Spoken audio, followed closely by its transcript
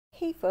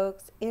Hey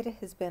folks, it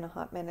has been a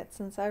hot minute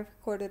since I've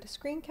recorded a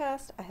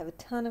screencast. I have a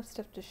ton of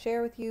stuff to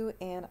share with you,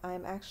 and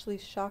I'm actually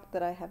shocked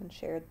that I haven't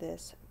shared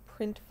this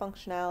print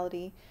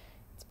functionality.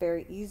 It's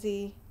very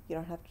easy, you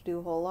don't have to do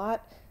a whole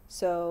lot.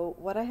 So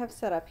what I have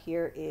set up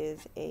here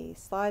is a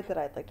slide that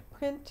I'd like to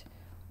print.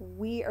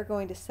 We are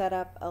going to set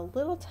up a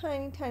little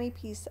tiny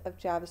piece of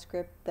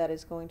JavaScript that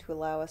is going to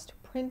allow us to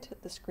print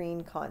the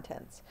screen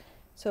contents.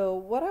 So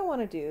what I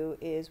want to do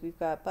is, we've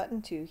got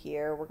button 2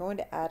 here, we're going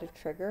to add a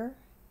trigger,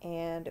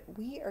 and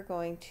we are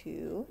going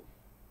to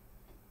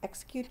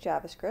execute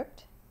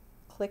JavaScript,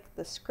 click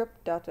the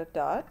script ...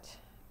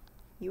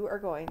 You are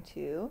going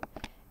to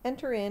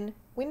enter in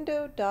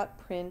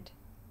window.print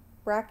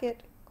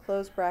bracket,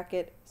 close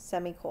bracket,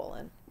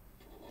 semicolon.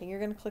 Then you're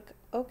going to click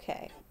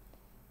OK.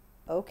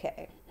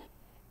 OK.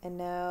 And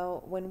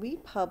now when we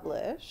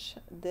publish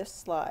this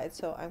slide,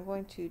 so I'm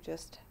going to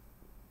just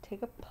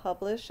take a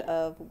publish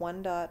of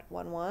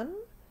 1.11.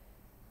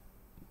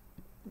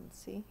 Let's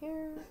see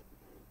here.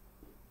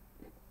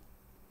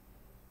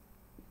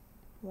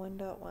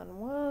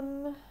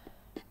 1.11,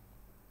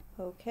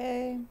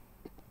 okay,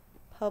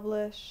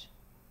 publish.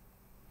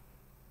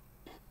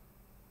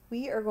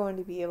 We are going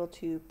to be able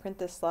to print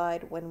this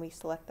slide when we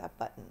select that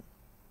button.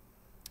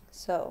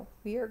 So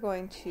we are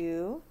going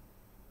to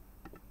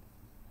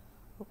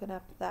open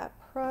up that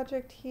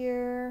project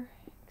here.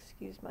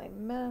 Excuse my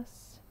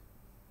mess.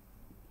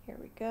 Here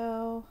we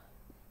go.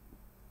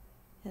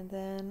 And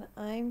then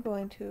I'm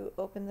going to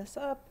open this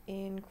up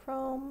in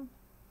Chrome.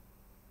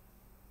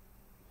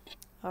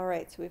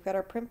 Alright, so we've got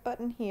our print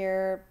button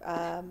here.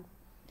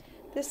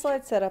 This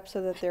slide's set up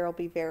so that there will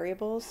be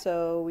variables,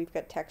 so we've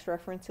got text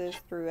references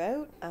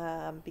throughout.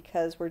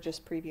 Because we're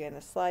just previewing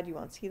the slide, you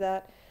won't see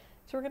that.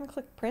 So we're going to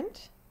click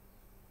print,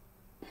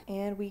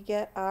 and we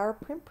get our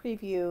print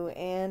preview.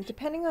 And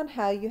depending on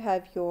how you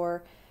have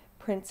your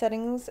print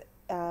settings,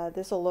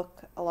 this will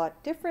look a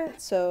lot different.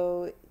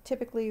 So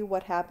typically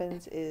what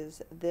happens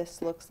is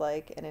this looks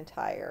like an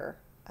entire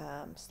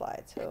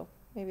slide. So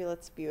maybe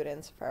let's view it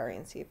in Safari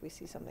and see if we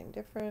see something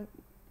different.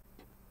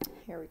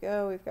 Here we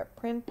go, we've got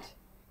print,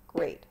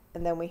 great.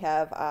 And then we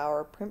have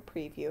our print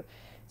preview.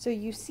 So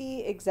you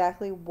see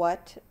exactly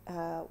what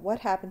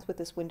happens with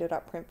this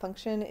window.print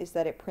function is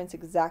that it prints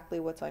exactly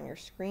what's on your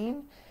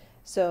screen.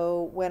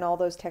 So when all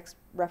those text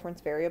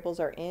reference variables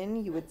are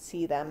in, you would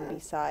see them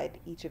beside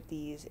each of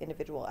these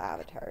individual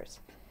avatars.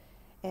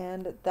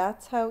 And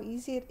that's how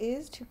easy it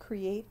is to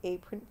create a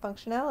print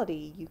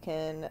functionality. You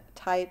can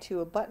tie it to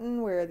a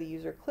button where the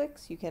user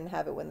clicks, you can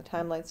have it when the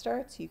timeline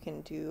starts, you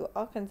can do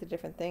all kinds of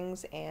different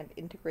things and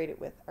integrate it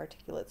with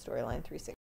Articulate Storyline 360.